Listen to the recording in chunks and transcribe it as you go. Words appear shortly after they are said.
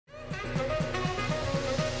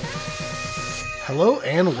Hello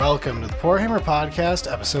and welcome to the Poor Hammer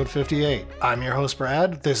Podcast, episode 58. I'm your host,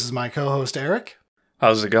 Brad. This is my co-host, Eric.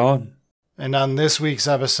 How's it going? And on this week's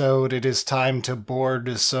episode, it is time to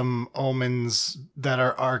board some omens that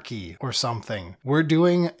are archy or something. We're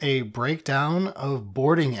doing a breakdown of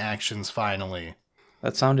boarding actions finally.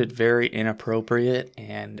 That sounded very inappropriate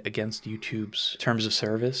and against YouTube's terms of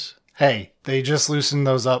service. Hey, they just loosened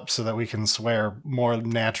those up so that we can swear more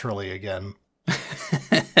naturally again.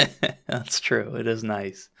 That's true. It is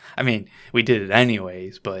nice. I mean, we did it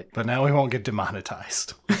anyways, but... But now we won't get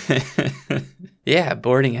demonetized. Yeah,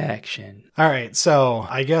 boarding action. All right, so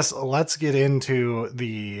I guess let's get into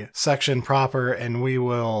the section proper and we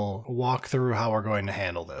will walk through how we're going to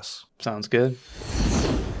handle this. Sounds good.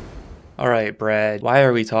 All right, Brad, why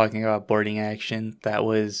are we talking about boarding action? That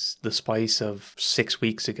was the spice of 6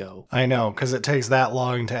 weeks ago. I know, because it takes that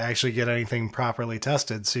long to actually get anything properly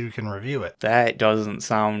tested so you can review it. That doesn't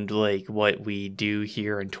sound like what we do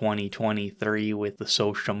here in 2023 with the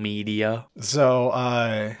social media.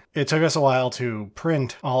 So, it took us a while to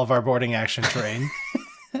print all of our boarding action terrain.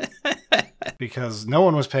 Because no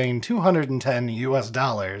one was paying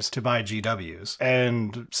 $210 to buy GWs.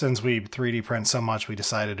 And since we 3D print so much, we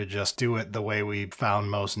decided to just do it the way we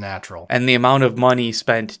found most natural. And the amount of money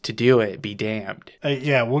spent to do it, be damned.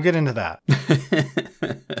 Yeah, we'll get into that.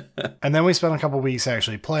 And then we spent a couple weeks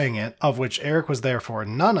actually playing it, of which Eric was there for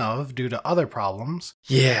none of due to other problems.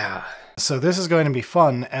 Yeah. So this is going to be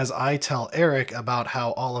fun as I tell Eric about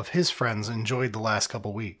how all of his friends enjoyed the last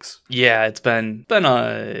couple weeks. Yeah, it's been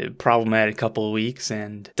a problematic couple of weeks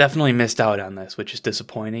and definitely missed out on this, which is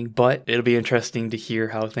disappointing, but it'll be interesting to hear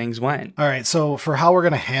how things went. All right, so for how we're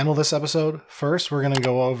going to handle this episode, first we're going to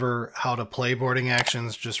go over how to play boarding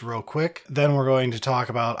actions just real quick. Then we're going to talk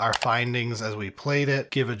about our findings as we played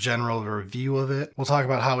it, give a general review of it. We'll talk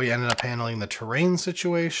about how we ended up handling the terrain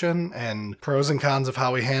situation and pros and cons of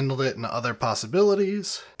how we handled it and other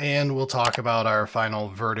possibilities, and we'll talk about our final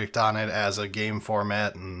verdict on it as a game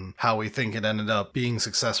format and how we think it ended up being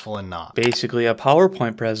successful and not. Basically a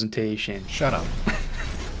PowerPoint presentation. Shut up.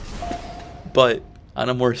 But on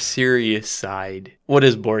a more serious side, what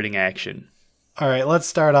is boarding action? All right, let's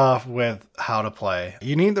start off with how to play.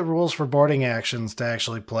 You need the rules for boarding actions to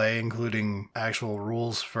actually play, including actual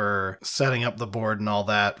rules for setting up the board and all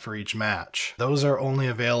that for each match. Those are only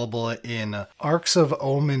available in Arcs of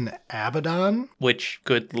Omen Abaddon. Which,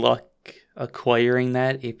 good luck acquiring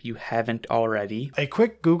that if you haven't already. A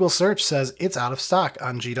quick Google search says it's out of stock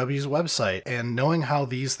on GW's website, and knowing how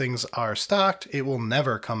these things are stocked, it will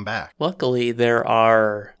never come back. Luckily, there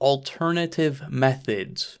are alternative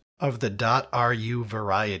methods of the .ru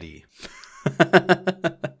variety.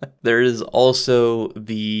 There is also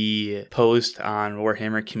the post on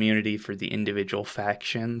Warhammer Community for the individual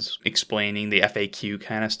factions explaining the FAQ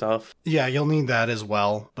kind of stuff. Yeah, you'll need that as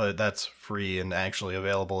well, but that's free and actually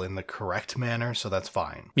available in the correct manner, so that's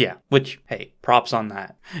fine. Yeah, which, hey, props on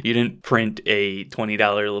that. You didn't print a $20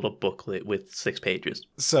 little booklet with 6 pages.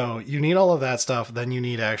 So you need all of that stuff, then you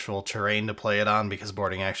need actual terrain to play it on because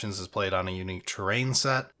Boarding Actions is played on a unique terrain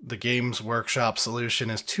set. The Games Workshop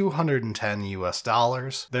solution is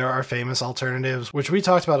 $210. There are famous alternatives, which we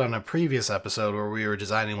talked about on a previous episode where we were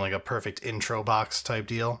designing like a perfect intro box type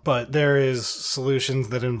deal. But there is solutions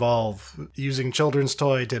that involve using children's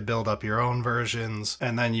toy to build up your own versions,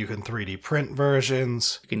 and then you can 3D print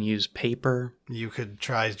versions. You can use paper. You could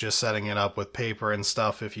try just setting it up with paper and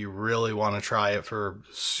stuff if you really want to try it for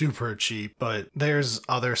super cheap. But there's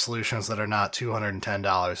other solutions that are not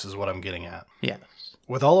 $210 is what I'm getting at. Yes.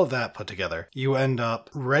 With all of that put together, you end up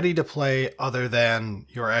ready to play other than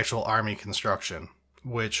your actual army construction,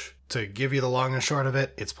 which, to give you the long and short of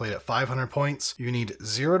it, it's played at 500 points. You need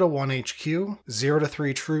 0 to 1 HQ, 0 to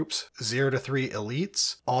 3 troops, 0 to 3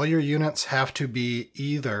 elites. All your units have to be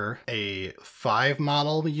either a 5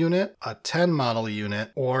 model unit, a 10 model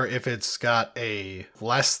unit, or if it's got a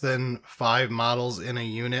less than 5 models in a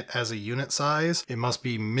unit as a unit size, it must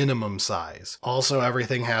be minimum size. Also,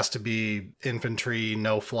 everything has to be infantry,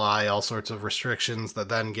 no fly, all sorts of restrictions that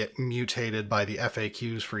then get mutated by the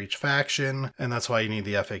FAQs for each faction, and that's why you need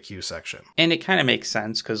the FAQ section. And it kind of makes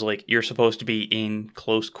sense because like you're supposed to be in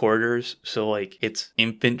close quarters, so like it's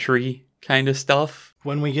infantry kind of stuff.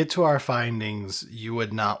 When we get to our findings, you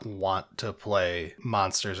would not want to play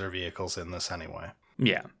monsters or vehicles in this anyway.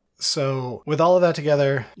 Yeah. So with all of that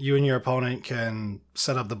together, you and your opponent can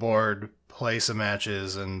set up the board, play some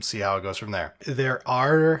matches, and see how it goes from there. There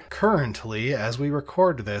are currently, as we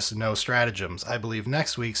record this, no stratagems. I believe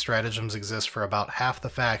next week stratagems exist for about half the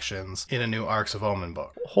factions in a new Arcs of Omen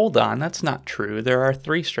book. Hold on, that's not true. There are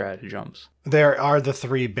 3 stratagems. There are the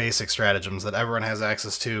 3 basic stratagems that everyone has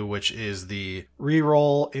access to, which is the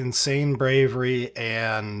reroll, insane bravery,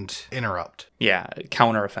 and interrupt. Yeah,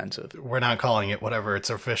 counteroffensive. We're not calling it whatever its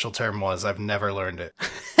official term was. I've never learned it.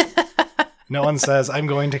 No one says, I'm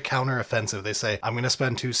going to counteroffensive. They say, I'm going to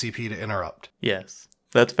spend 2 CP to interrupt. Yes.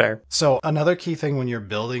 That's fair. So another key thing when you're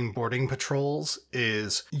building boarding patrols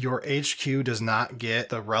is your HQ does not get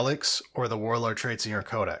the relics or the warlord traits in your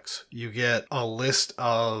codex. You get a list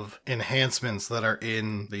of enhancements that are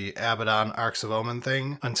in the Abaddon Arcs of Omen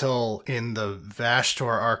thing until in the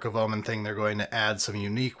Vashtor Arc of Omen thing they're going to add some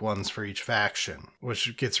unique ones for each faction,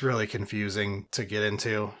 which gets really confusing to get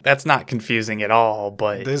into. That's not confusing at all,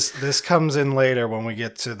 but... This comes in later when we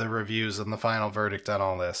get to the reviews and the final verdict on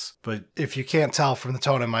all this. But if you can't tell from the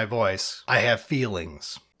tone in my voice, I have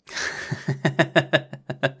feelings.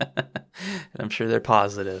 I'm sure they're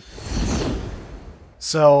positive.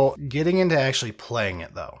 So, getting into actually playing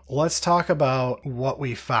it though, let's talk about what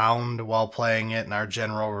we found while playing it and our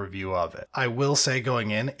general review of it. I will say going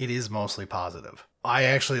in, it is mostly positive. I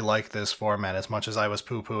actually like this format as much as I was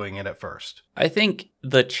poo-pooing it at first. I think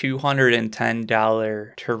the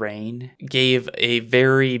 $210 terrain gave a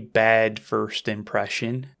very bad first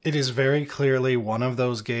impression. It is very clearly one of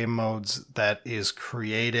those game modes that is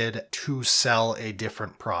created to sell a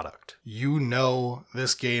different product. You know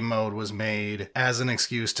this game mode was made as an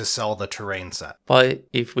excuse to sell the terrain set. But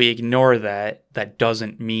if we ignore that, that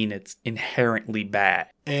doesn't mean it's inherently bad.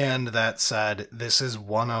 And that said, this is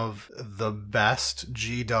one of the best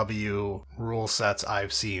GW rule sets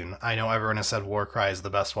I've seen. I know everyone has said Warcry is the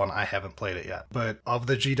best one. I haven't played it yet. But of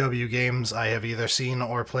the GW games I have either seen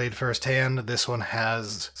or played firsthand, this one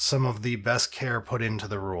has some of the best care put into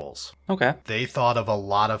the rules. Okay. They thought of a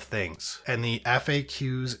lot of things. And the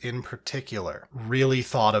FAQs in particular really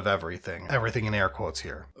thought of everything. Everything in air quotes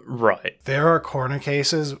here. Right. There are corner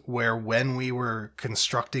cases where when we were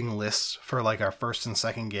constructing lists for like our first and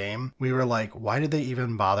second game, we were like, why did they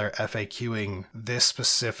even bother FAQing this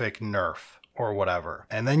specific nerf or whatever?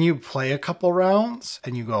 And then you play a couple rounds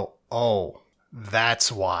and you go, oh,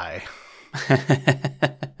 that's why.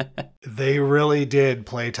 They really did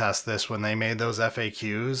playtest this when they made those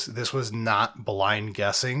FAQs. This was not blind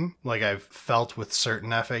guessing like I've felt with certain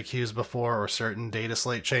FAQs before or certain data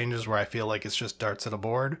slate changes where I feel like it's just darts at a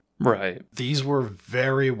board. Right. These were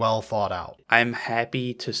very well thought out. I'm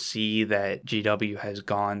happy to see that GW has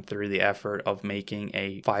gone through the effort of making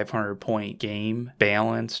a 500-point game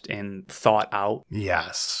balanced and thought out.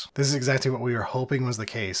 Yes. This is exactly what we were hoping was the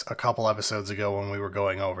case a couple episodes ago when we were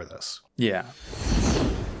going over this. Yeah.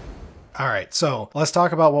 All right, so let's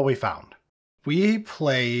talk about what we found. We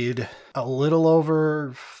played a little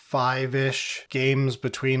over 5-ish games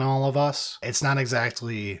between all of us. It's not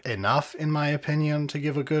exactly enough, in my opinion, to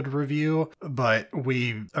give a good review, but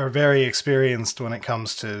we are very experienced when it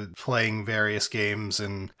comes to playing various games,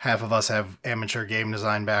 and half of us have amateur game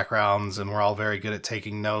design backgrounds, and we're all very good at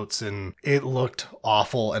taking notes, and it looked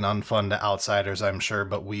awful and unfun to outsiders, I'm sure,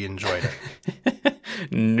 but we enjoyed it.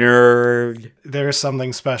 Nerd. There's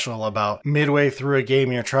something special about midway through a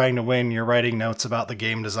game you're trying to win, you're writing notes about the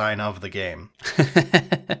game design of the game.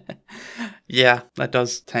 Yeah, that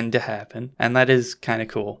does tend to happen, and that is kind of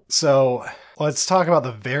cool. So let's talk about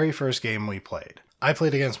the very first game we played. I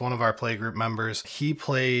played against one of our playgroup members. He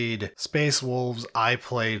played Space Wolves. I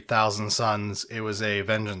played Thousand Suns. It was a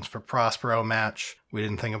Vengeance for Prospero match. We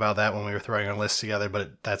didn't think about that when we were throwing our list together,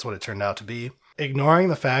 but that's what it turned out to be. Ignoring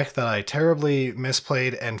the fact that I terribly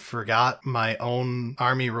misplayed and forgot my own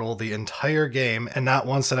army rule the entire game, and not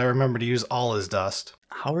once did I remember to use All Is Dust.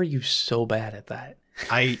 How are you so bad at that?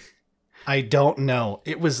 I don't know.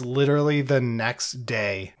 It was literally the next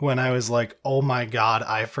day when I was like, oh my god,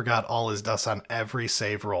 I forgot All Is Dust on every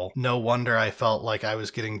save roll. No wonder I felt like I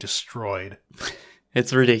was getting destroyed.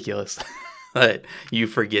 It's ridiculous that you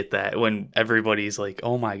forget that when everybody's like,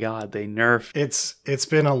 oh my god, they nerfed. It's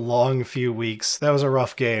been a long few weeks. That was a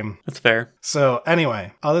rough game. That's fair. So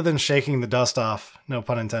anyway, other than shaking the dust off, no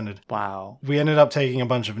pun intended. Wow. We ended up taking a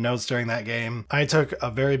bunch of notes during that game. I took a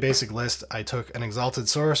very basic list. I took an Exalted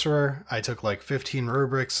Sorcerer. I took like 15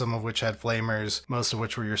 rubrics, some of which had flamers, most of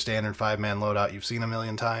which were your standard 5-man loadout you've seen a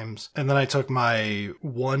million times. And then I took my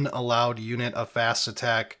one allowed unit of fast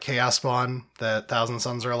attack Chaos Spawn that Thousand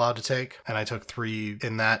Suns are allowed to take. And I took 3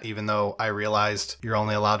 in that, even though I realized you're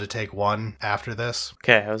only allowed to take 1 after this.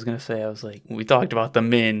 Okay, I was going to say, we talked about the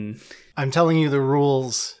min. I'm telling you the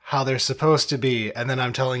rules, how they're supposed to be, and then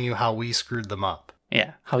I'm telling you how we screwed them up.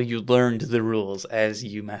 Yeah, how you learned the rules as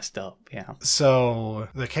you messed up, yeah. So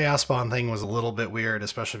the Chaos Spawn thing was a little bit weird,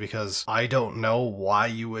 especially because I don't know why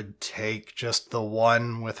you would take just the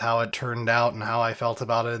one with how it turned out and how I felt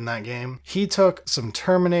about it in that game. He took some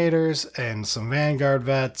Terminators and some Vanguard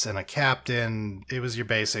vets and a captain. It was your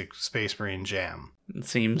basic Space Marine jam. It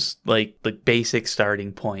seems like the basic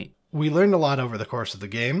starting point. We learned a lot over the course of the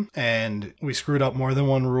game, and we screwed up more than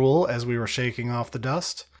one rule as we were shaking off the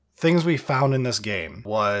dust. Things we found in this game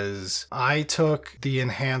was I took the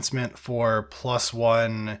enhancement for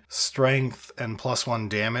 +1 strength and +1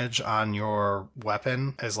 damage on your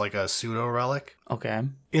weapon as like a pseudo relic. Okay.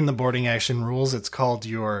 In the boarding action rules, it's called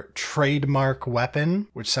your trademark weapon,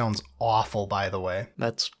 which sounds awful, by the way.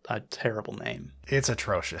 That's a terrible name. It's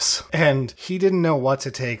atrocious. And he didn't know what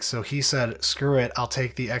to take, so he said, screw it, I'll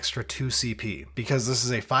take the extra 2 CP. Because this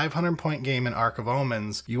is a 500-point game in Ark of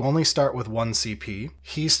Omens, you only start with 1 CP.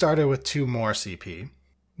 He started with 2 more CP.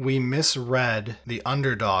 We misread the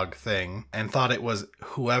underdog thing and thought it was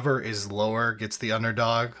whoever is lower gets the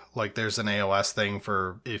underdog. Like there's an AOS thing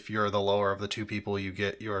for if you're the lower of the 2 people, you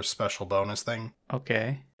get your special bonus thing.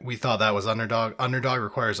 Okay. We thought that was underdog. Underdog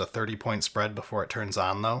requires a 30-point spread before it turns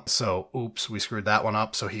on, though. So, oops, we screwed that one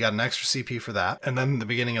up. So he got an extra CP for that. And then at the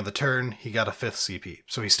beginning of the turn, he got a 5th CP.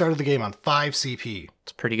 So he started the game on 5 CP.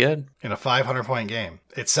 It's pretty good. In a 500-point game.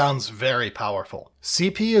 It sounds very powerful.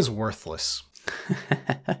 CP is worthless.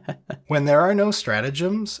 When there are no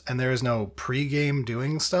stratagems and there is no pre-game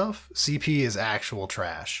doing stuff, CP is actual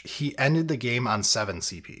trash. He ended the game on 7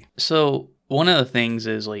 CP. So one of the things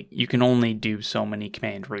is like you can only do so many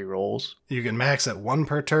command rerolls. You can max at 1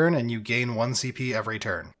 per turn and you gain 1 CP every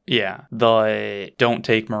turn. Yeah, the don't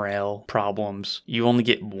take morale problems. You only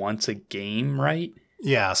get once a game, right?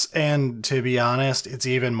 Yes, and to be honest, it's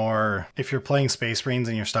even more, if you're playing Space Marines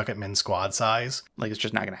and you're stuck at min squad size, like it's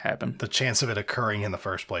just not going to happen. The chance of it occurring in the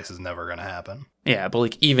first place is never going to happen. Yeah, but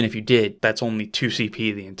like even if you did, that's only 2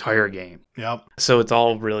 CP the entire game. Yep. So it's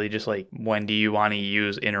all really just like, when do you want to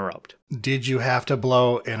use interrupt? Did you have to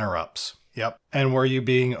blow interrupts? Yep. And were you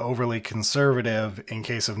being overly conservative in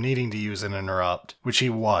case of needing to use an interrupt? Which he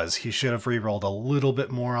was. He should have rerolled a little bit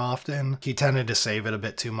more often. He tended to save it a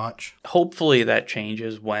bit too much. Hopefully that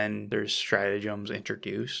changes when there's stratagems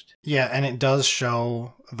introduced. Yeah, and it does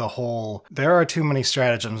show the whole, there are too many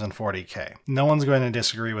stratagems in 40k. No one's going to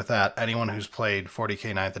disagree with that. Anyone who's played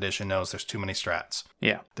 40k 9th edition knows there's too many strats.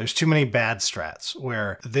 Yeah. There's too many bad strats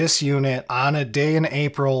where this unit on a day in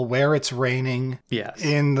April where it's raining, yes,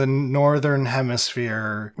 in the northern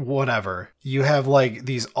hemisphere, whatever, you have like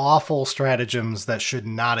these awful stratagems that should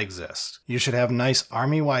not exist. You should have nice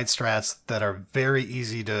army-wide strats that are very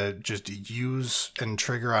easy to just use and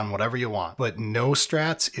trigger on whatever you want. But no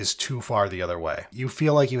strats is too far the other way. You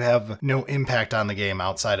feel like you have no impact on the game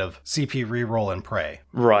outside of CP reroll and pray.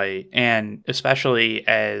 Right, and especially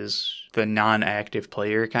as the non-active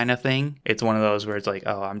player kind of thing, it's one of those where it's like,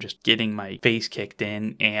 oh, I'm just getting my face kicked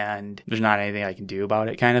in and there's not anything I can do about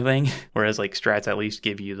it kind of thing. Whereas like strats at least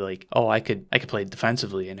give you like, oh, I could play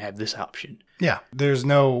defensively and have this option. Yeah, there's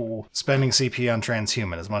no spending CP on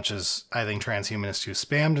transhuman. As much as I think transhuman is too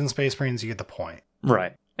spammed in Space Marines, you get the point.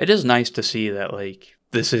 Right. It is nice to see that like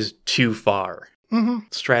this is too far. Mm-hmm.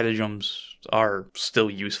 Stratagems are still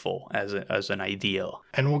useful as an ideal.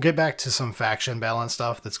 And we'll get back to some faction balance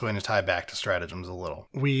stuff that's going to tie back to stratagems a little.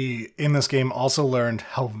 We, in this game, also learned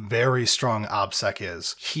how very strong OBSEC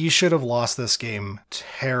is. He should have lost this game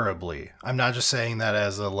terribly. I'm not just saying that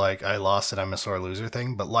as a, like, I lost it, I'm a sore loser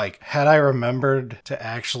thing, but, like, had I remembered to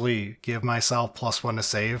actually give myself +1 to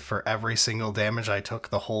save for every single damage I took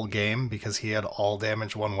the whole game because he had all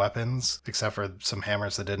damage 1 weapons, except for some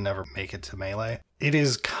hammers that didn't ever make it to melee, it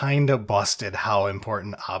is kind of busted how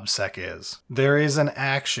important OBSEC is. There is an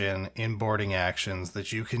action in boarding actions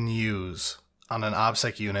that you can use on an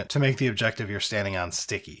OBSEC unit to make the objective you're standing on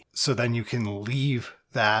sticky. So then you can leave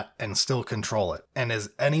that and still control it. And as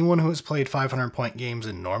anyone who has played 500-point games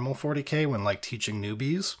in normal 40k when like teaching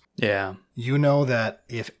newbies, yeah, you know that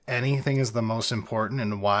if anything is the most important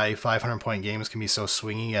and why 500-point games can be so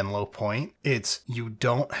swingy and low point, it's you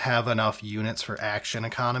don't have enough units for action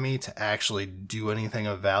economy to actually do anything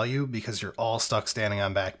of value because you're all stuck standing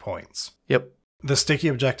on back points. Yep. The sticky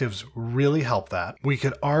objectives really help that. We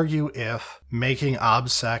could argue if making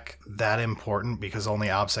OBSEC that important because only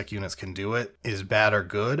OBSEC units can do it is bad or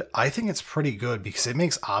good. I think it's pretty good because it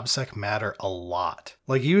makes OBSEC matter a lot.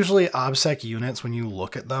 Like usually OBSEC units, when you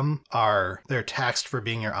look at them, they're taxed for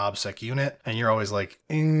being your OBSEC unit, and you're always like,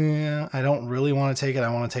 I don't really want to take it.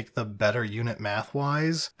 I want to take the better unit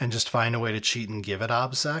math-wise and just find a way to cheat and give it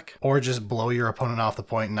OBSEC, or just blow your opponent off the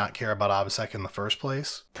point and not care about OBSEC in the first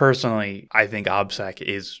place. Personally, I think OBSEC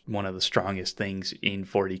is one of the strongest things in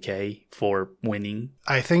 40K for winning.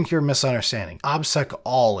 I think you're misunderstanding. OBSEC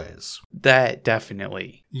all is. That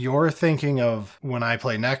definitely. You're thinking of when I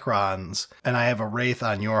play Necrons and I have a Wraith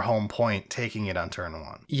on your home point taking it on turn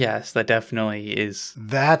 1. Yes, that definitely is.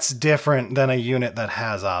 That's different than a unit that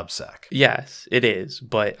has OBSEC. Yes, it is,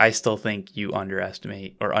 but I still think you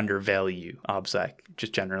underestimate or undervalue OBSEC,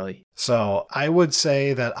 just generally. So I would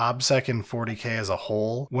say that OBSEC in 40k as a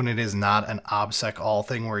whole, when it is not an OBSEC all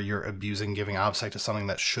thing where you're abusing giving OBSEC to something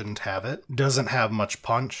that shouldn't have it, doesn't have much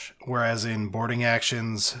punch. Whereas in boarding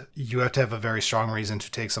actions, you have to have a very strong reason to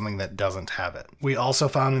take something that doesn't have it. We also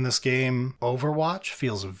found in this game, Overwatch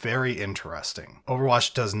feels very interesting.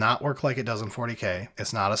 Overwatch does not work like it does in 40k.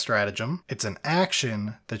 It's not a stratagem. It's an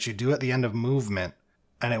action that you do at the end of movement.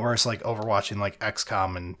 And it works like Overwatch in like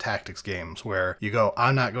XCOM and tactics games where you go,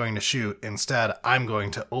 I'm not going to shoot. Instead, I'm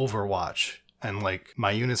going to Overwatch. And like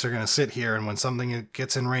my units are going to sit here, and when something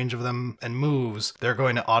gets in range of them and moves, they're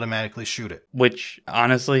going to automatically shoot it. Which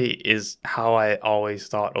honestly is how I always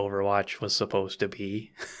thought Overwatch was supposed to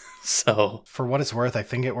be. So for what it's worth, I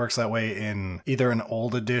think it works that way in either an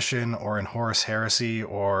old edition or in Horus Heresy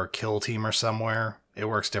or Kill Team or somewhere. It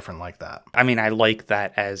works different like that. I mean, I like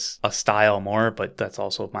that as a style more, but that's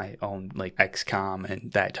also my own like XCOM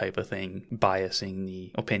and that type of thing biasing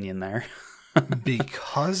the opinion there.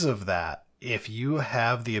 Because of that, if you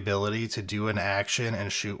have the ability to do an action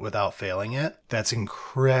and shoot without failing it, that's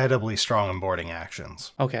incredibly strong in boarding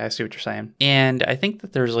actions. Okay, I see what you're saying. And I think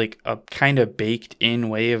that there's like a kind of baked in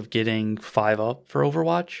way of getting 5 up for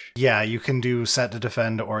Overwatch. Yeah, you can do set to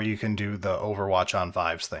defend, or you can do the Overwatch on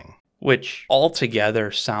 5s thing. Which altogether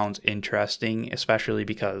sounds interesting, especially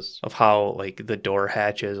because of how like the door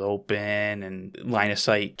hatches open and line of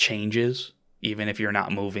sight changes, even if you're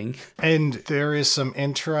not moving. And there is some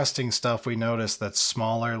interesting stuff we noticed that's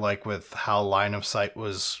smaller, like with how line of sight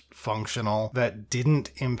was functional, that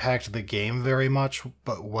didn't impact the game very much,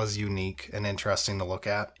 but was unique and interesting to look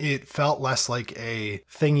at. It felt less like a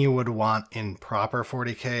thing you would want in proper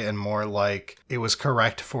 40k and more like it was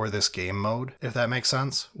correct for this game mode, if that makes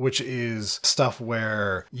sense, which is stuff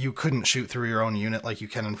where you couldn't shoot through your own unit like you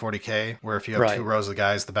can in 40k, where if you have 2 rows of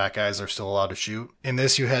guys, the back guys are still allowed to shoot. In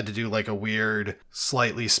this, you had to do like a weird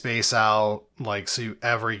slightly space out, like so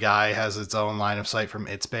every guy has its own line of sight from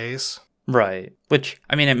its base. Right. Which,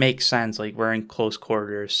 I mean, it makes sense. Like, we're in close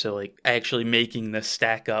quarters, so, like, actually making the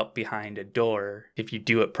stack up behind a door, if you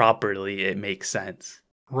do it properly, it makes sense.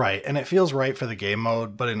 Right, and it feels right for the game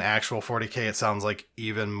mode, but in actual 40k, it sounds like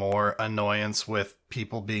even more annoyance with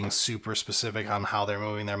people being super specific on how they're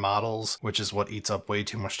moving their models, which is what eats up way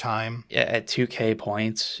too much time. Yeah, at 2k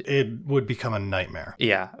points, it would become a nightmare.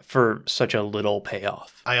 Yeah, for such a little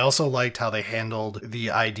payoff. I also liked how they handled the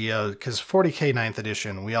idea, because 40k 9th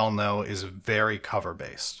edition, we all know, is very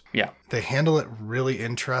cover-based. Yeah. They handle it really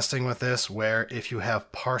interesting with this, where if you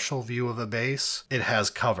have partial view of a base, it has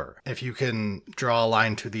cover. If you can draw a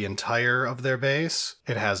line to the entire of their base,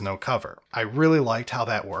 it has no cover. I really liked how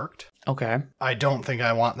that worked. Okay. I don't think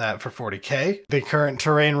I want that for 40k. The current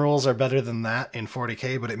terrain rules are better than that in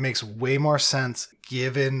 40k, but it makes way more sense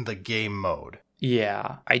given the game mode.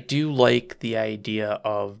 Yeah, I do like the idea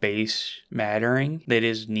of base mattering. That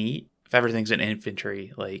is neat. If everything's in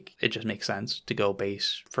infantry, like, it just makes sense to go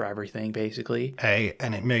base for everything, basically. Hey,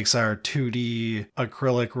 and it makes our 2D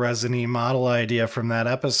acrylic resiny model idea from that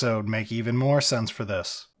episode make even more sense for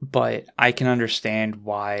this. But I can understand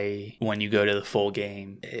why when you go to the full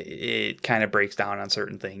game, it kind of breaks down on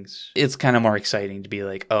certain things. It's kind of more exciting to be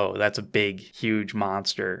like, oh, that's a big, huge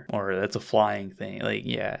monster, or that's a flying thing. Like,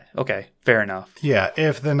 yeah, okay, fair enough. Yeah,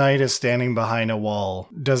 if the knight is standing behind a wall,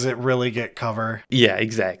 does it really get cover? Yeah,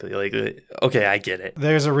 exactly. Like, okay, I get it.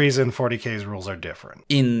 There's a reason 40k's rules are different.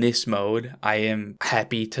 In this mode, I am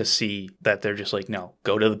happy to see that they're just like, no,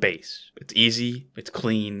 go to the base. It's easy, it's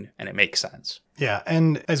clean, and it makes sense. Yeah,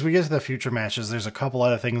 and as we get to the future matches, there's a couple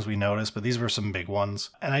other things we noticed, but these were some big ones.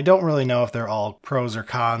 And I don't really know if they're all pros or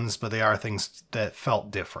cons, but they are things that felt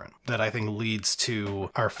different, that I think leads to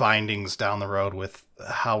our findings down the road with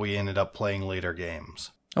how we ended up playing later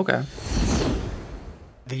games. Okay.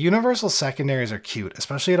 The universal secondaries are cute,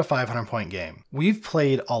 especially at a 500-point game. We've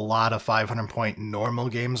played a lot of 500-point normal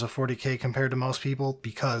games of 40k compared to most people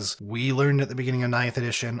because we learned at the beginning of 9th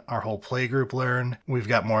edition, our whole playgroup learned. We've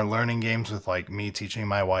got more learning games with like me teaching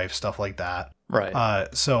my wife, stuff like that.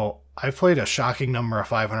 So I've played a shocking number of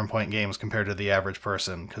 500-point games compared to the average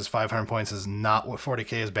person, because 500 points is not what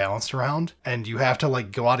 40k is balanced around, and you have to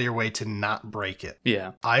like go out of your way to not break it.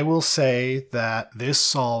 Yeah. I will say that this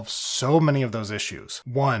solves so many of those issues.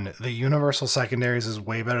 One, the universal secondaries is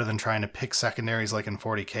way better than trying to pick secondaries like in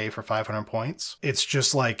 40k for 500 points. It's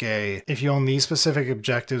just like if you own these specific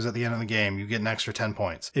objectives at the end of the game, you get an extra 10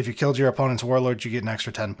 points. If you killed your opponent's warlord, you get an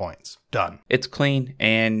extra 10 points. Done. It's clean,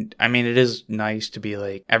 and I mean, it is nice to be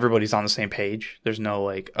like, everybody's on the same page. There's no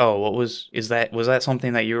like, oh, was that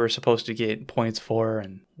something that you were supposed to get points for?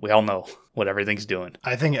 And we all know what everything's doing.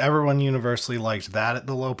 I think everyone universally liked that at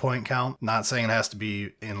the low point count. Not saying it has to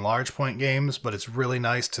be in large point games, but it's really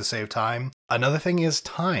nice to save time. Another thing is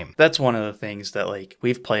time. That's one of the things that, like,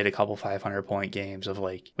 we've played a couple 500-point games of,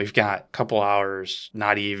 like, we've got a couple hours,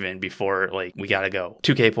 not even, before, like, we gotta go.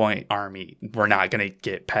 2K point army, we're not gonna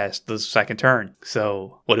get past the second turn.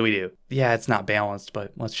 So what do? Yeah, it's not balanced,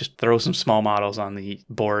 but let's just throw some small models on the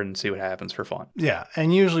board and see what happens for fun. Yeah,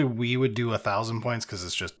 and usually we would do 1,000 points because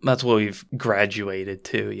it's just... That's what we've graduated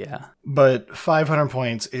to, yeah. But 500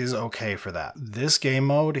 points is okay for that. This game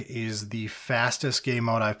mode is the fastest game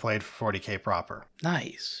mode I've played for 40k proper.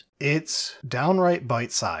 Nice. It's downright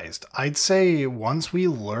bite-sized. I'd say once we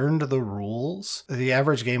learned the rules, the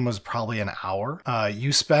average game was probably an hour.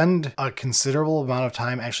 You spend a considerable amount of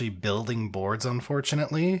time actually building boards,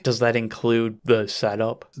 unfortunately. Does that include the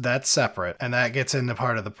setup? That's separate, and that gets into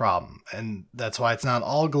part of the problem. And that's why it's not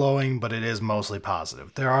all glowing, but it is mostly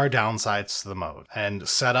positive. There are downsides to the mode, and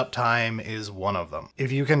setup time is one of them.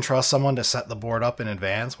 If you can trust someone to set the board up in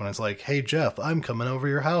advance, when it's like, hey Jeff, I'm coming over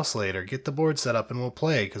your house later, get the board set up and we'll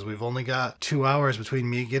play, because we've only got 2 hours between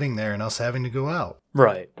me getting there and us having to go out.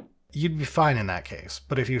 Right. You'd be fine in that case.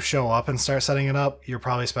 But if you show up and start setting it up, you're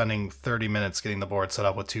probably spending 30 minutes getting the board set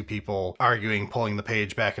up with two people arguing, pulling the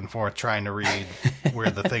page back and forth, trying to read where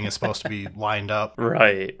the thing is supposed to be lined up.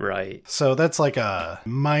 Right. So that's like a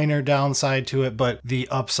minor downside to it, but the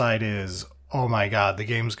upside is, oh my god, the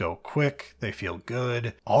games go quick, they feel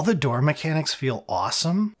good. All the door mechanics feel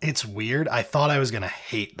awesome. It's weird. I thought I was going to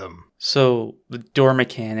hate them. So the door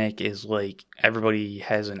mechanic is like everybody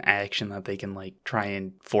has an action that they can like try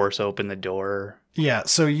and force open the door. Yeah,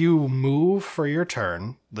 so you move for your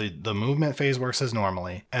turn. The movement phase works as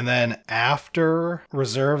normally. And then after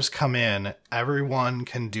reserves come in, everyone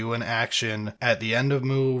can do an action at the end of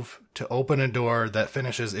move to open a door that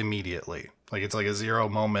finishes immediately. Like, it's like a 0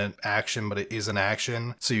 moment action, but it is an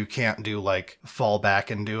action. So you can't do like fall back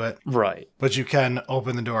and do it. Right. But you can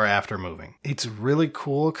open the door after moving. It's really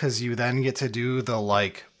cool because you then get to do the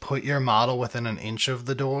like put your model within an inch of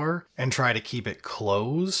the door and try to keep it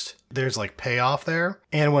closed. There's like payoff there.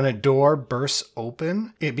 And when a door bursts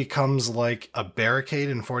open, it becomes like a barricade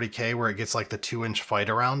in 40k where it gets like the 2-inch fight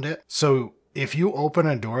around it. So if you open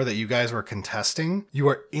a door that you guys were contesting, you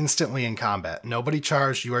are instantly in combat. Nobody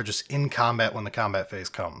charged. You are just in combat when the combat phase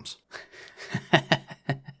comes.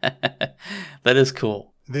 That is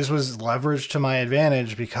cool. This was leveraged to my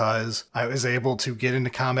advantage because I was able to get into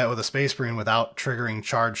combat with a Space Marine without triggering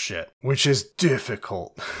charge shit, which is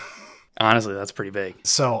difficult. Honestly, that's pretty big.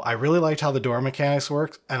 So I really liked how the door mechanics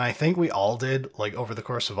worked, and I think we all did, like over the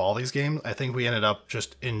course of all these games. I think we ended up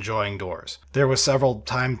just enjoying doors. There was several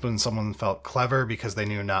times when someone felt clever because they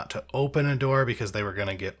knew not to open a door because they were going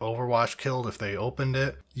to get Overwatch killed if they opened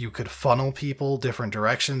it. You could funnel people different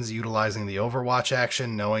directions utilizing the Overwatch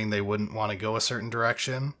action, knowing they wouldn't want to go a certain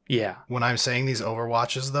direction. Yeah. When I'm saying these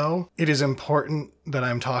Overwatches, though, it is important that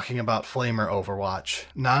I'm talking about Flamer Overwatch.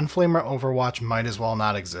 Non-Flamer Overwatch might as well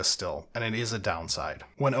not exist still, and it is a downside.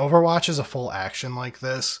 When Overwatch is a full action like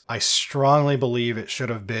this, I strongly believe it should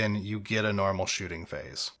have been you get a normal shooting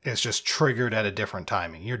phase. It's just triggered at a different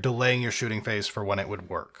timing. You're delaying your shooting phase for when it would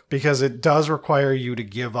work. Because it does require you to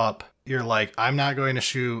give up. You're like, I'm not going to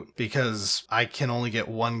shoot because I can only get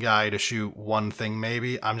one guy to shoot one thing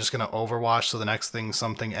maybe. I'm just going to Overwatch so the next thing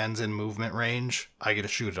something ends in movement range, I get to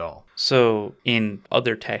shoot it all. So in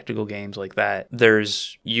other tactical games like that,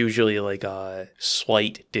 there's usually like a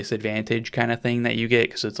slight disadvantage kind of thing that you get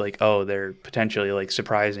because it's like, oh, they're potentially like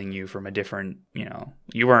surprising you from a different,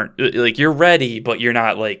 you weren't like you're ready, but you're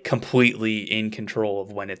not like completely in control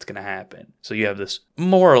of when it's going to happen. So you have this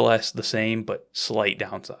more or less the same, but slight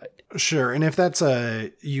downside. Sure, and if that's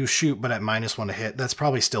you shoot but at -1 to hit, that's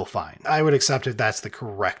probably still fine. I would accept if that's the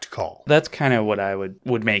correct call. That's kind of what I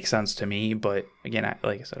would make sense to me, but again,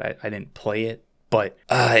 like I said, I didn't play it, but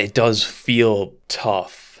it does feel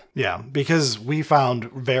tough. Yeah, because we found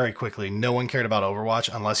very quickly no one cared about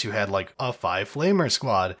Overwatch unless you had like a 5-flamer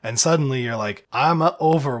squad, and suddenly you're like, I'm a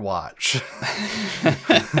Overwatch.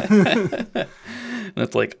 And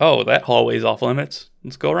it's like, oh, that hallway's off limits.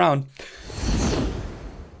 Let's go around.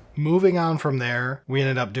 Moving on from there, we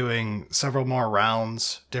ended up doing several more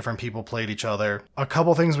rounds. Different people played each other. A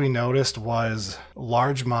couple things we noticed was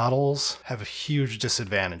large models have huge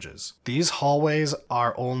disadvantages. These hallways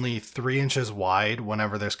are only 3 inches wide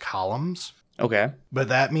whenever there's columns. Okay. But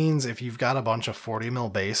that means if you've got a bunch of 40 mil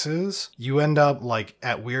bases, you end up like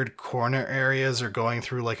at weird corner areas or going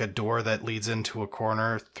through like a door that leads into a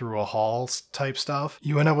corner through a hall type stuff.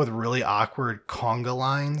 You end up with really awkward conga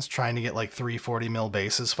lines trying to get like 340 mil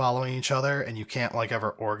bases following each other, and you can't like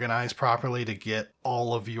ever organize properly to get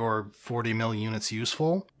all of your 40 mil units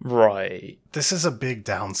useful. Right. This is a big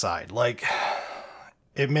downside. Like,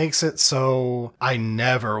 it makes it so I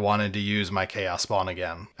never wanted to use my Chaos Spawn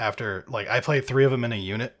again. After, like, I played 3 of them in a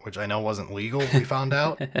unit, which I know wasn't legal, we found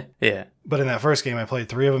out. Yeah. But in that first game, I played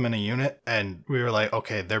 3 of them in a unit, and we were like,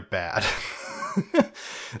 okay, they're bad.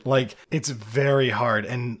 Like, it's very hard,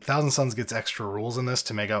 and Thousand Suns gets extra rules in this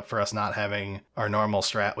to make up for us not having our normal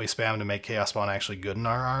strat we spam to make Chaos Spawn actually good in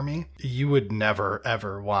our army. You would never,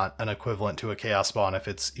 ever want an equivalent to a Chaos Spawn if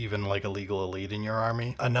it's even like a legal elite in your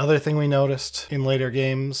army. Another thing we noticed in later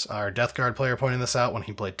games, our Death Guard player pointed this out when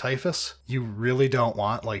he played Typhus, you really don't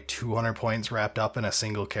want like 200 points wrapped up in a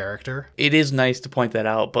single character. It is nice to point that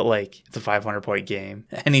out, but like, it's a 500-point game.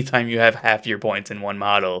 Anytime you have half your points in one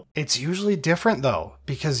model. It's usually different though,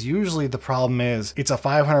 because usually the problem is it's a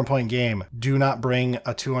 500-point game. Do not bring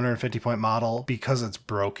a 250-point model because it's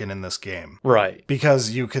broken in this game. Right.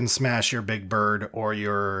 Because you can smash your Big Bird or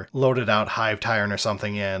your Loaded Out Hive Tyrant or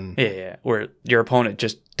something in. Yeah. Where your opponent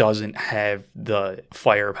just doesn't have the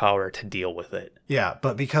firepower to deal with it. Yeah,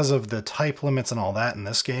 but because of the type limits and all that in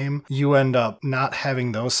this game, you end up not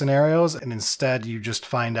having those scenarios, and instead you just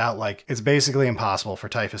find out like it's basically impossible for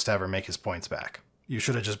Typhus to ever make his points back. You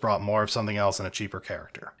should have just brought more of something else and a cheaper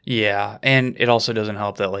character. Yeah, and it also doesn't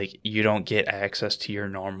help that like you don't get access to your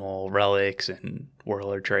normal relics and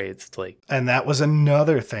warlord traits. It's like, and that was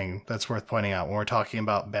another thing that's worth pointing out when we're talking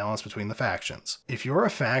about balance between the factions. If you're a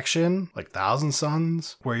faction like Thousand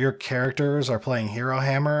Suns, where your characters are playing Hero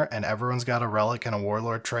Hammer and everyone's got a relic and a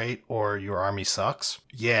warlord trait, or your army sucks,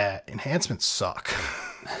 yeah, enhancements suck.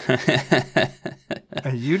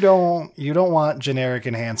 You don't want generic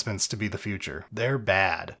enhancements to be the future. They're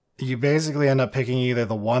bad. You basically end up picking either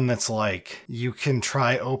the one that's like, you can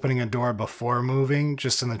try opening a door before moving,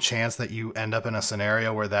 just in the chance that you end up in a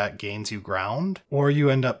scenario where that gains you ground, or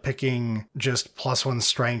you end up picking just +1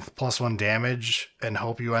 strength, +1 damage, and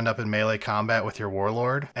hope you end up in melee combat with your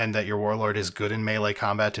warlord, and that your warlord is good in melee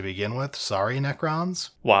combat to begin with. Sorry,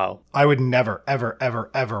 Necrons. wow. I would never, ever, ever,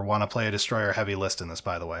 ever want to play a destroyer heavy list in this,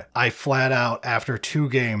 by the way. I flat out, after 2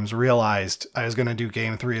 games, realized I was going to do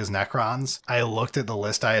game 3 as Necrons. I looked at the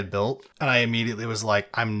list I had built, and I immediately was like,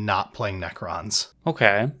 I'm not playing Necrons.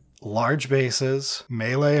 Okay. Large bases,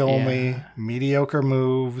 melee only, mediocre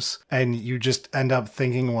moves, and you just end up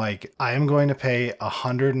thinking like, I am going to pay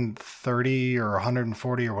 130 or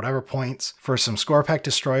 140 or whatever points for some score pack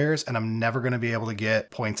destroyers, and I'm never going to be able to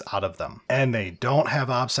get points out of them. And they don't have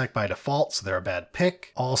OBSEC by default, so they're a bad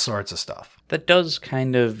pick, all sorts of stuff. That does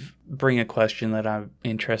kind of bring a question that I'm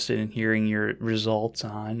interested in hearing your results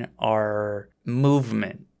on, are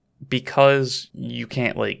movement. Because you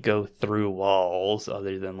can't like go through walls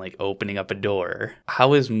other than like opening up a door,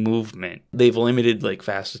 how is movement? They've limited like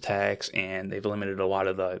fast attacks, and they've limited a lot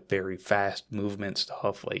of the very fast movement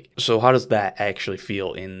stuff. Like, so how does that actually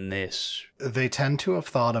feel in this? They tend to have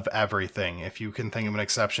thought of everything. If you can think of an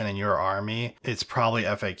exception in your army, it's probably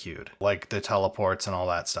FAQ'd, like the teleports and all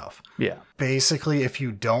that stuff. Yeah. Basically, if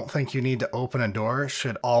you don't think you need to open a door,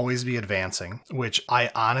 should always be advancing, which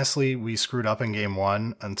we screwed up in game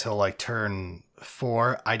 1 until like turn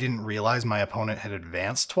 4. I didn't realize my opponent had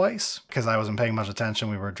advanced twice because I wasn't paying much attention.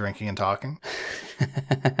 We were drinking and talking.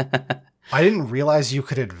 I didn't realize you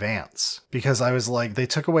could advance because I was like, they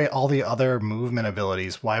took away all the other movement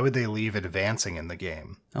abilities. Why would they leave advancing in the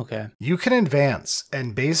game? Okay. You can advance,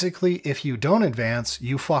 and basically, if you don't advance,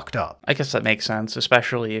 you fucked up. I guess that makes sense,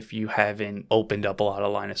 especially if you haven't opened up a lot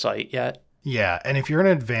of line of sight yet. Yeah, and if you're an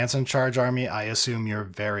advance and charge army, I assume you're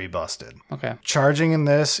very busted. Okay. Charging in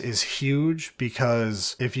this is huge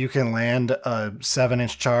because if you can land a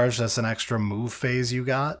 7-inch charge, that's an extra move phase you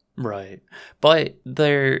got. Right. But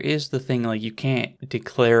there is the thing, like, you can't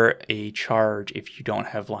declare a charge if you don't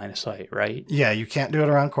have line of sight, right? Yeah, you can't do it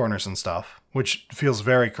around corners and stuff, which feels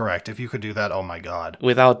very correct. If you could do that, oh my god.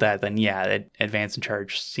 Without that, then yeah, advance and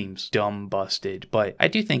charge seems dumb busted. But I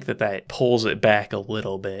do think that pulls it back a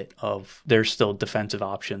little bit of there's still defensive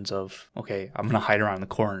options of, okay, I'm going to hide around the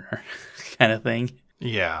corner kind of thing.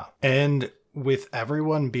 Yeah. And with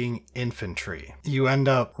everyone being infantry, you end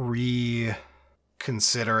up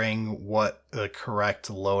reconsidering what the correct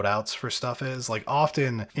loadouts for stuff is. Like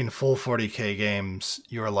often in full 40k games,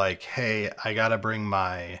 you're like, hey, I gotta bring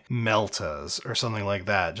my Meltas or something like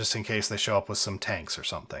that, just in case they show up with some tanks or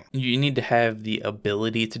something. You need to have the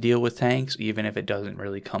ability to deal with tanks, even if it doesn't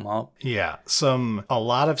really come up. Yeah, a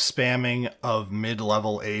lot of spamming of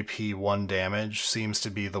mid-level AP 1 damage seems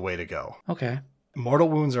to be the way to go. Okay. Mortal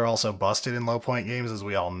wounds are also busted in low point games, as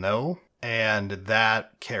we all know, and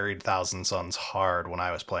that carried Thousand Suns hard when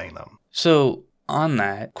I was playing them. So, on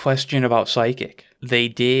that, question about Psychic. They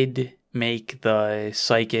did make the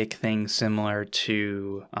Psychic thing similar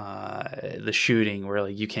to the shooting, where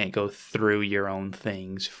like you can't go through your own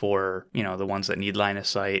things for, the ones that need line of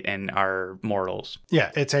sight and are mortals.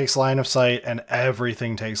 Yeah, it takes line of sight, and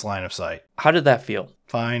everything takes line of sight. How did that feel?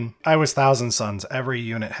 Fine. I was Thousand Suns. Every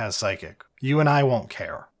unit has Psychic. You and I won't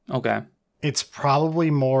care. Okay. It's probably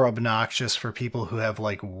more obnoxious for people who have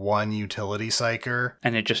like one utility psyker.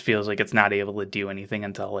 And it just feels like it's not able to do anything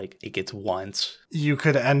until like it gets once. You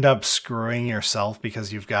could end up screwing yourself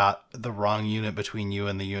because you've got the wrong unit between you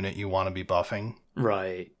and the unit you want to be buffing.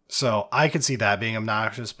 Right. So I could see that being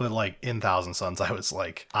obnoxious, but like in Thousand Suns, I was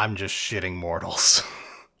like, I'm just shitting mortals.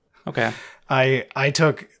 Okay. I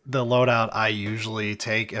took the loadout I usually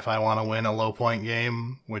take if I want to win a low point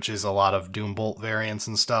game, which is a lot of Doombolt variants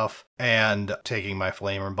and stuff, and taking my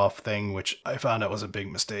flamer buff thing, which I found out was a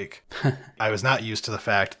big mistake. I was not used to the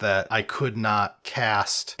fact that I could not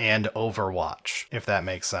cast and Overwatch, if that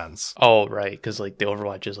makes sense. Oh, right, because like the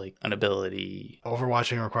Overwatch is like an ability.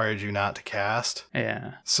 Overwatching required you not to cast.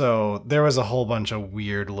 Yeah. So there was a whole bunch of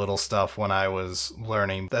weird little stuff when I was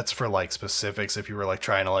learning. That's for like specifics if you were like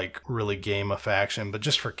trying to like really game a faction, but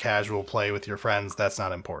just for casual play with your friends, that's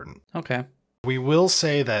not important. Okay. We will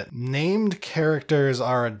say that named characters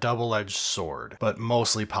are a double-edged sword, but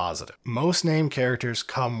mostly positive. Most named characters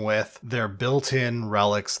come with their built-in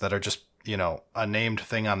relics that are just, a named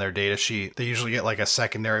thing on their data sheet. They usually get like a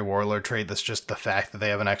secondary warlord trait that's just the fact that they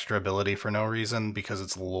have an extra ability for no reason because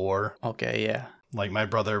it's lore. Okay, yeah. Like my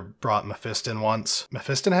brother brought Mephiston once.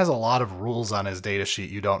 Mephiston has a lot of rules on his data sheet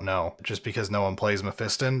you don't know, just because no one plays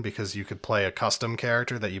Mephiston, because you could play a custom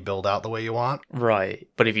character that you build out the way you want. Right,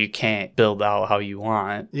 but if you can't build out how you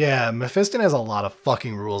want... Yeah, Mephiston has a lot of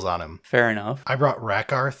fucking rules on him. Fair enough. I brought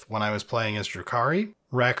Rakarth when I was playing as Drukhari.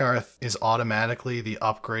 Rakarth is automatically the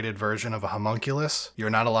upgraded version of a homunculus. You're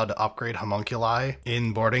not allowed to upgrade homunculi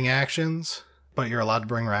in boarding actions, but you're allowed to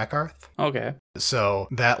bring Rakarth. Okay. So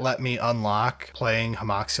that let me unlock playing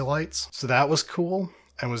homunculites. So that was cool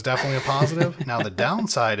and was definitely a positive. Now the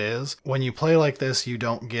downside is when you play like this, you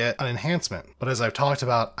don't get an enhancement. But as I've talked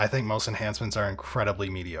about, I think most enhancements are incredibly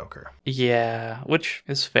mediocre. Yeah, which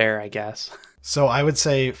is fair, I guess. So I would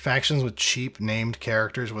say factions with cheap named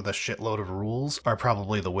characters with a shitload of rules are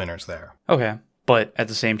probably the winners there. Okay. But at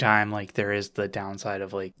the same time, like, there is the downside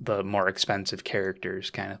of, like, the more expensive characters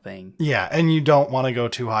kind of thing. Yeah, and you don't want to go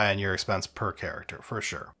too high on your expense per character, for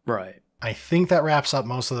sure. Right. I think that wraps up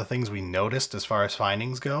most of the things we noticed as far as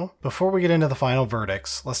findings go. Before we get into the final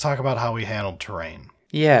verdicts, let's talk about how we handled terrain.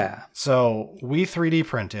 Yeah. So we 3D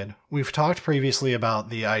printed. We've talked previously about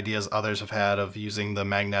the ideas others have had of using the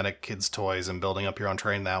magnetic kids' toys and building up your own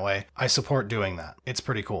terrain that way. I support doing that. It's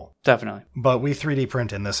pretty cool. Definitely. But we 3D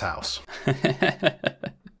print in this house.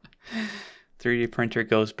 3D printer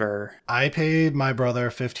goes burr. I paid my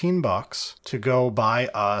brother $15 to go buy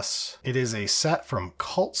us. It is a set from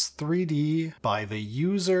Cults 3D by the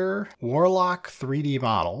user Warlock 3D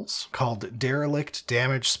Models called Derelict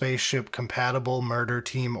Damage Spaceship Compatible Murder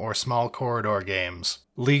Team or Small Corridor Games.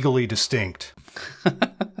 Legally distinct.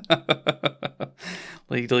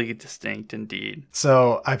 Legally distinct, indeed.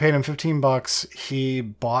 So I paid him $15. He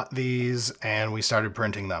bought these and we started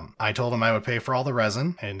printing them. I told him I would pay for all the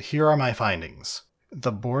resin, and here are my findings.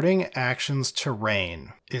 The boarding actions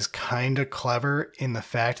terrain is kinda clever in the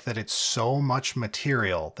fact that it's so much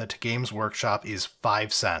material that to Games Workshop is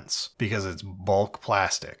 5 cents because it's bulk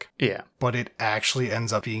plastic. Yeah. But it actually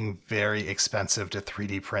ends up being very expensive to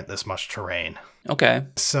 3D print this much terrain. Okay.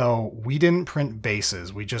 So we didn't print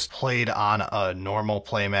bases. We just played on a normal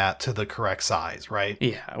playmat to the correct size, right?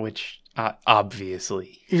 Yeah, which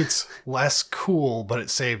obviously. It's less cool, but it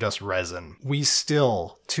saved us resin. We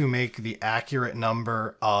still to make the accurate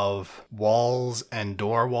number of walls and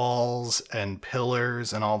door walls and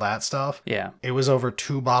pillars and all that stuff, Yeah. it was over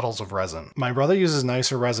 2 bottles of resin. My brother uses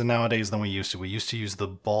nicer resin nowadays than we used to. We used to use the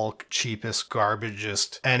bulk, cheapest,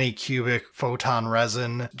 garbagest, any cubic photon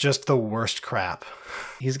resin, just the worst crap.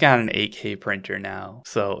 He's got an 8K printer now,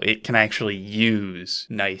 so it can actually use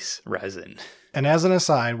nice resin. And as an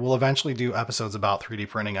aside, we'll eventually do episodes about 3D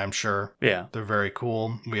printing, I'm sure. Yeah. They're very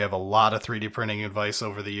cool. We have a lot of 3D printing advice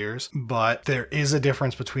over the years, but there is a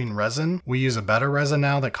difference between resin. We use a better resin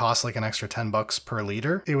now that costs like an extra $10 per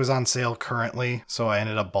liter. It was on sale currently, so I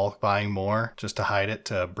ended up bulk buying more just to hide it,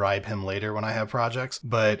 to bribe him later when I have projects,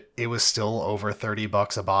 but it was still over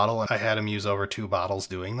 $30 a bottle, and I had him use over 2 bottles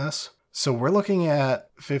doing this. So we're looking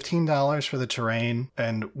at $15 for the terrain,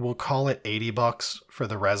 and we'll call it $80 for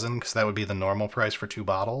the resin, because that would be the normal price for 2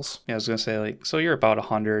 bottles. Yeah, I was going to say, like, so you're about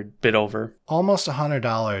 100, bit over. Almost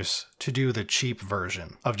 $100 to do the cheap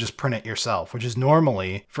version of just print it yourself, which is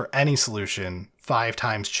normally, for any solution, 5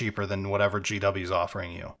 times cheaper than whatever GW is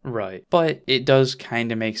offering you. Right. But it does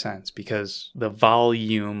kind of make sense because the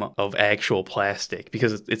volume of actual plastic,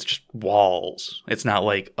 because it's just walls. It's not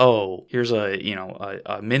like, oh, here's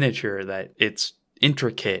a miniature that it's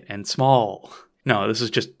intricate and small. No, this is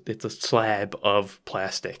just, it's a slab of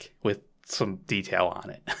plastic with some detail on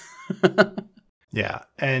it. Yeah,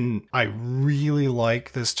 and I really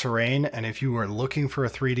like this terrain, and if you are looking for a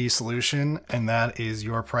 3D solution and that is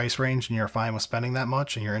your price range and you're fine with spending that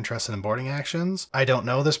much and you're interested in boarding actions, I don't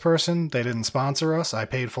know this person, they didn't sponsor us, I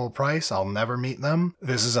paid full price, I'll never meet them.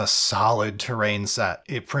 This is a solid terrain set.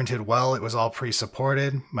 It printed well, it was all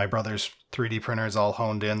pre-supported. My brother's 3D printer is all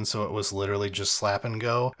honed in, so it was literally just slap and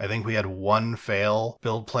go. I think we had 1 fail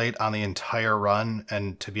build plate on the entire run,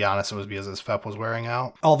 and to be honest, it was because his FEP was wearing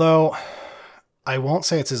out. Although I won't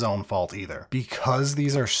say it's his own fault either. Because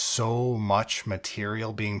these are so much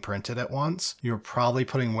material being printed at once, you're probably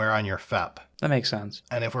putting wear on your FEP. That makes sense.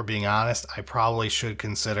 And if we're being honest, I probably should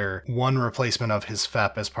consider 1 replacement of his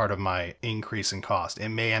FEP as part of my increase in cost. It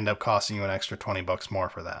may end up costing you an extra $20 more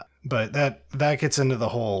for that. But that gets into the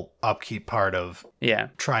whole upkeep part of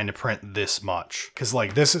trying to print this much. Because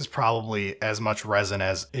like this is probably as much resin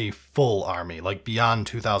as a full army, like beyond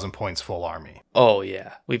 2,000 points full army. Oh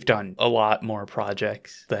yeah, we've done a lot more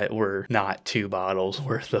projects that were not 2 bottles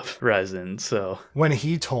worth of resin, so. When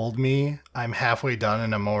he told me I'm halfway done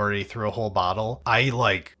and I'm already through a whole bottle, I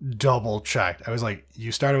like double checked. I was like,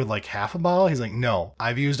 you started with like half a bottle? He's like, no,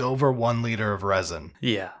 I've used over 1 liter of resin.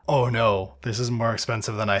 Yeah. Oh no, this is more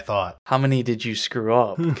expensive than I thought. How many did you screw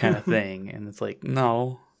up kind of thing? And it's like,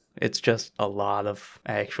 no, it's just a lot of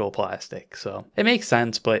actual plastic. So it makes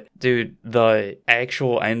sense, but dude, the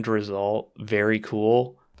actual end result, very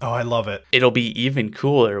cool. Oh, I love it. It'll be even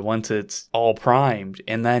cooler once it's all primed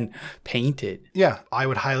and then painted. Yeah, I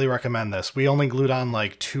would highly recommend this. We only glued on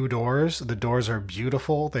like 2 doors. The doors are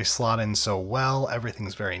beautiful. They slot in so well.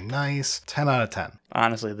 Everything's very nice. 10 out of 10.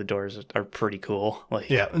 Honestly, the doors are pretty cool. Like,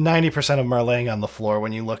 yeah, 90% of them are laying on the floor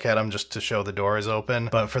when you look at them just to show the door is open.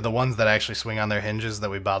 But for the ones that actually swing on their hinges that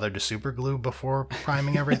we bothered to super glue before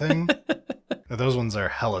priming everything, those ones are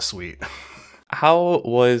hella sweet. How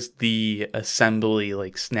was the assembly,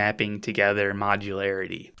 like snapping together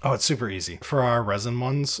modularity? Oh, it's super easy. For our resin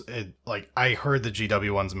ones, I heard the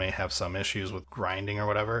GW ones may have some issues with grinding or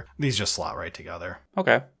whatever. These just slot right together.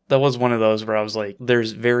 Okay. That was one of those where I was like,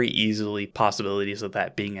 there's very easily possibilities of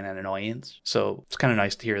that being an annoyance. So it's kind of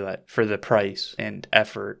nice to hear that for the price and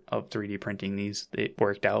effort of 3D printing these, it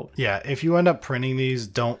worked out. Yeah, if you end up printing these,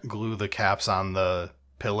 don't glue the caps on the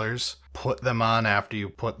pillars. Put them on after you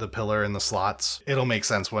put the pillar in the slots. It'll make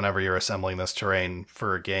sense whenever you're assembling this terrain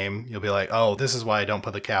for a game. You'll be like, oh, this is why I don't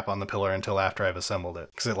put the cap on the pillar until after I've assembled it.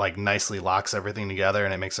 Because it like nicely locks everything together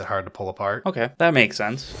and it makes it hard to pull apart. Okay, that makes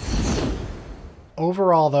sense.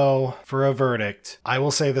 Overall, though, for a verdict, I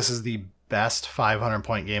will say this is the best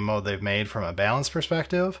 500-point game mode they've made from a balance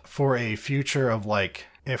perspective. For a future of like,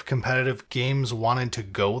 if competitive games wanted to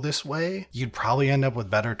go this way, you'd probably end up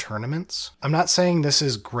with better tournaments. I'm not saying this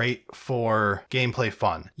is great for gameplay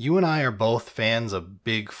fun. You and I are both fans of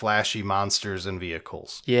big, flashy monsters and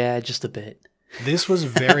vehicles. Yeah, just a bit. This was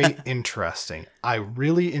very interesting. I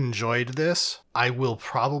really enjoyed this. I will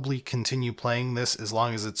probably continue playing this as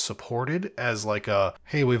long as it's supported as like a,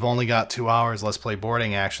 hey, we've only got 2 hours, let's play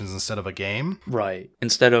boarding actions instead of a game. Right.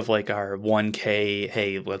 Instead of like our 1K,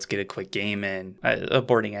 hey, let's get a quick game in. A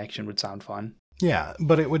boarding action would sound fun. Yeah,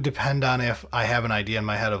 but it would depend on if I have an idea in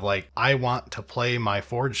my head of like, I want to play my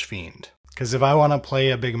Forged Fiend. Because if I want to play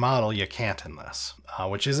a big model, you can't in this,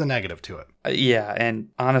 which is a negative to it. Yeah, and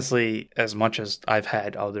honestly, as much as I've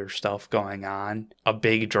had other stuff going on, a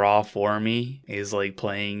big draw for me is like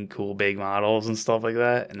playing cool big models and stuff like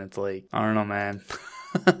that. And it's like, I don't know, man.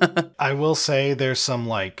 I will say there's some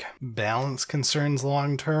like balance concerns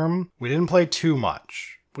long term. We didn't play too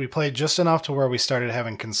much. We played just enough to where we started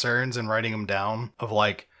having concerns and writing them down of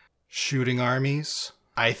like shooting armies.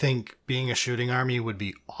 I think being a shooting army would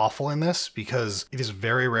be awful in this because it is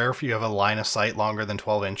very rare if you have a line of sight longer than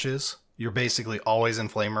 12 inches. You're basically always in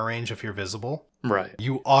flamer range if you're visible. Right.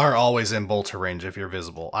 You are always in bolter range if you're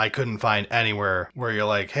visible. I couldn't find anywhere where you're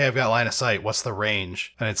like, hey, I've got line of sight. What's the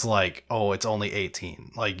range? And it's like, oh, it's only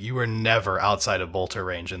 18. Like, you are never outside of bolter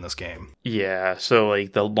range in this game. Yeah, so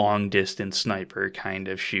like the long distance sniper kind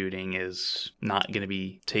of shooting is not going to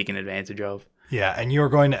be taken advantage of. Yeah, and you're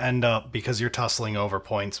going to end up, because you're tussling over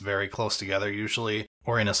points very close together usually,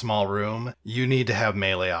 or in a small room, you need to have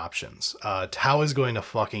melee options. Tau is going to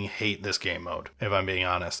fucking hate this game mode, if I'm being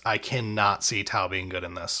honest. I cannot see Tau being good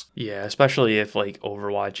in this. Yeah, especially if like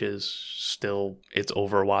Overwatch is still its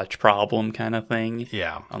Overwatch problem kind of thing.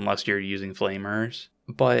 Yeah. Unless you're using flamers.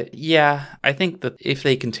 But yeah, I think that if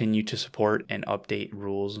they continue to support and update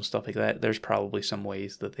rules and stuff like that, there's probably some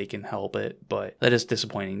ways that they can help it. But that is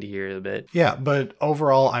disappointing to hear a bit. Yeah, but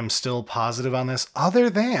overall, I'm still positive on this. Other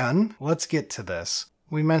than, let's get to this.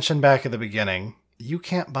 We mentioned back at the beginning, you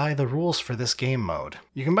can't buy the rules for this game mode.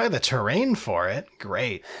 You can buy the terrain for it.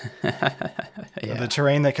 Great. Yeah. The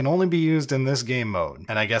terrain that can only be used in this game mode.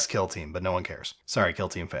 And I guess Kill Team, but no one cares. Sorry, Kill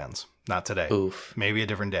Team fans. Not today. Oof. Maybe a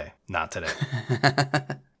different day. Not today.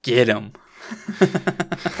 Get him.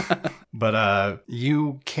 But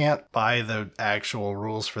you can't buy the actual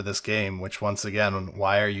rules for this game, which once again,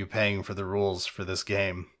 why are you paying for the rules for this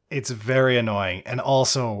game? It's very annoying. And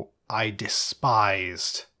also, I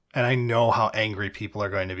despised, and I know how angry people are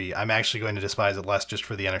going to be. I'm actually going to despise it less just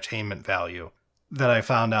for the entertainment value. That I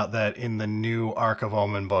found out that in the new Ark of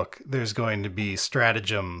Omen book, there's going to be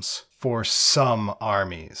stratagems for some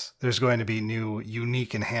armies. There's going to be new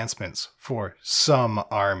unique enhancements for some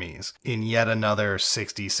armies in yet another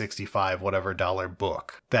 $60, $65, whatever dollar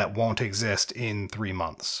book that won't exist in 3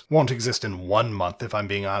 months. Won't exist in 1 month, if I'm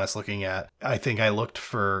being honest, looking at, I think I looked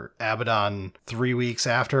for Abaddon 3 weeks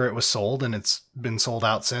after it was sold, and it's been sold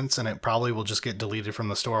out since, and it probably will just get deleted from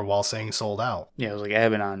the store while saying sold out. Yeah, it was like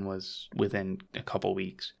Abaddon was within a couple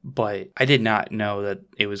weeks. But I did not know that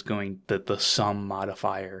it was that the sum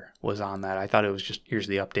modifier was on that. I thought it was just, here's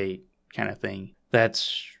the update kind of thing.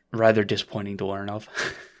 That's rather disappointing to learn of.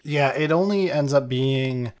 Yeah, it only ends up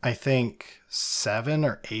being, I think, 7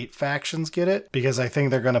 or 8 factions get it, because I think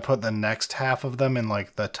they're going to put the next half of them in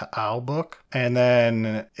like the Tau book. And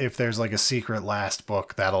then if there's like a secret last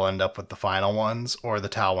book, that'll end up with the final ones, or the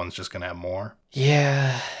Tau one's just going to have more.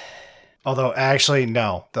 Yeah. Although, actually,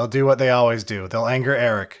 no. They'll do what they always do. They'll anger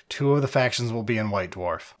Eric. 2 of the factions will be in White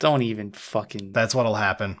Dwarf. Don't even fucking... That's what'll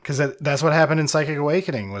happen. Because that's what happened in Psychic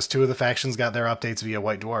Awakening, was 2 of the factions got their updates via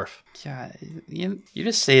White Dwarf. Yeah, you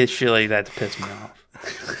just say shit like that to piss me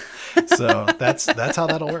off. So that's how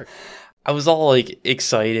that'll work. I was all like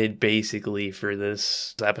excited basically for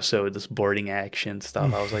this episode, this boarding action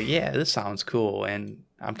stuff. I was like, yeah, this sounds cool. And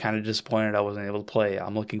I'm kind of disappointed I wasn't able to play it.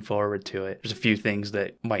 I'm looking forward to it. There's a few things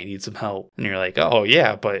that might need some help. And you're like, oh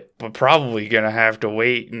yeah, but probably going to have to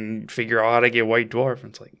wait and figure out how to get White Dwarf.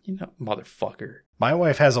 And it's like, motherfucker. My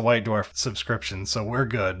wife has a White Dwarf subscription, so we're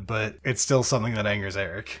good, but it's still something that angers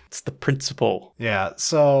Eric. It's the principle. Yeah,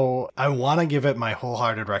 so I want to give it my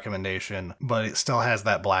wholehearted recommendation, but it still has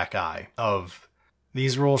that black eye of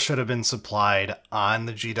these rules should have been supplied on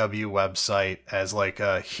the GW website as like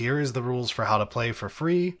here is the rules for how to play for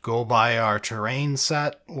free. Go buy our terrain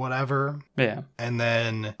set, whatever. Yeah. And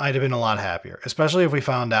then I'd have been a lot happier, especially if we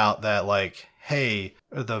found out that like, hey,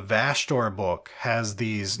 the Vashtor book has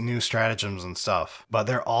these new stratagems and stuff, but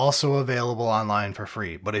they're also available online for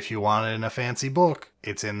free. But if you want it in a fancy book,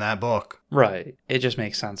 it's in that book. Right. It just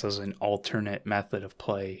makes sense as an alternate method of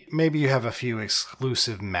play. Maybe you have a few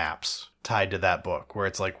exclusive maps tied to that book where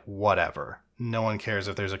it's like, whatever. No one cares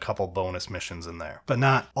if there's a couple bonus missions in there, but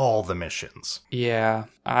not all the missions. Yeah,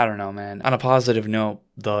 I don't know, man. On a positive note,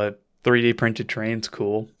 the 3D printed terrain's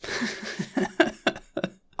cool.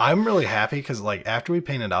 I'm really happy because, like, after we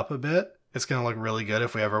paint it up a bit, it's going to look really good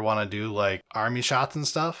if we ever want to do, like, army shots and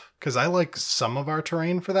stuff. Because I like some of our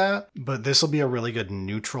terrain for that, but this will be a really good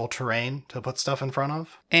neutral terrain to put stuff in front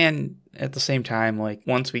of. And at the same time, like,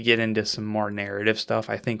 once we get into some more narrative stuff,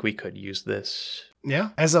 I think we could use this Yeah.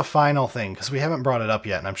 As a final thing, because we haven't brought it up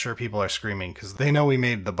yet, and I'm sure people are screaming because they know we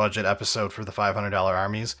made the budget episode for the $500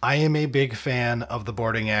 armies. I am a big fan of the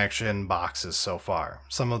boarding action boxes so far.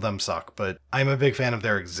 Some of them suck, but I'm a big fan of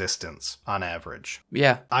their existence on average.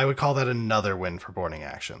 Yeah. I would call that another win for boarding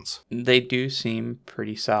actions. They do seem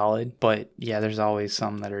pretty solid, but yeah, there's always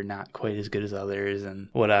some that are not quite as good as others and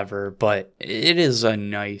whatever. But it is a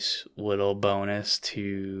nice little bonus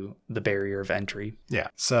to the barrier of entry. Yeah.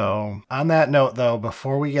 So on that note, though,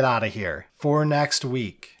 before we get out of here, for next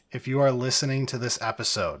week, if you are listening to this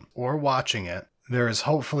episode or watching it, there is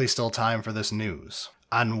hopefully still time for this news.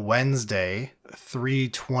 On Wednesday,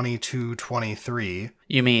 3/22/23.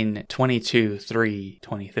 You mean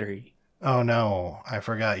 22/3/23? Oh no, I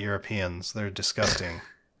forgot Europeans. They're disgusting.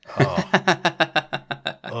 Oh.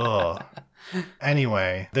 Ugh.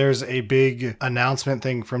 Anyway, there's a big announcement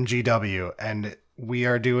thing from GW, and we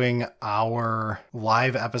are doing our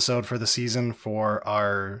live episode for the season for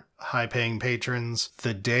our high-paying patrons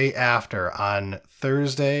the day after, on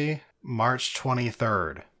Thursday, March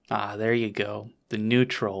 23rd. Ah, there you go. The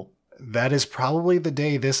neutral. That is probably the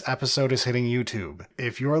day this episode is hitting YouTube.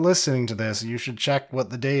 If you're listening to this, you should check what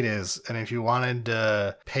the date is. And if you wanted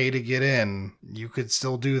to pay to get in, you could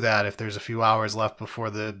still do that if there's a few hours left before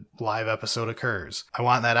the live episode occurs. I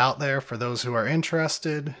want that out there for those who are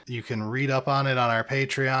interested. You can read up on it on our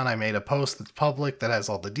Patreon. I made a post that's public that has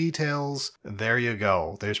all the details. There you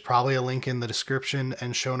go. There's probably a link in the description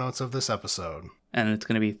and show notes of this episode. And it's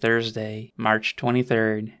going to be Thursday, March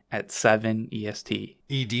 23rd at 7 EST.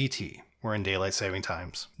 EDT. We're in daylight saving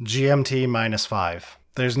times. GMT -5.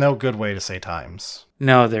 There's no good way to say times.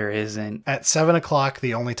 No, there isn't. At 7 o'clock,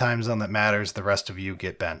 the only time zone that matters, the rest of you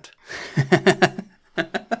get bent.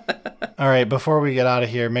 All right, before we get out of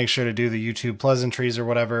here, make sure to do the YouTube pleasantries or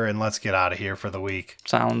whatever, and let's get out of here for the week.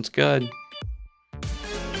 Sounds good.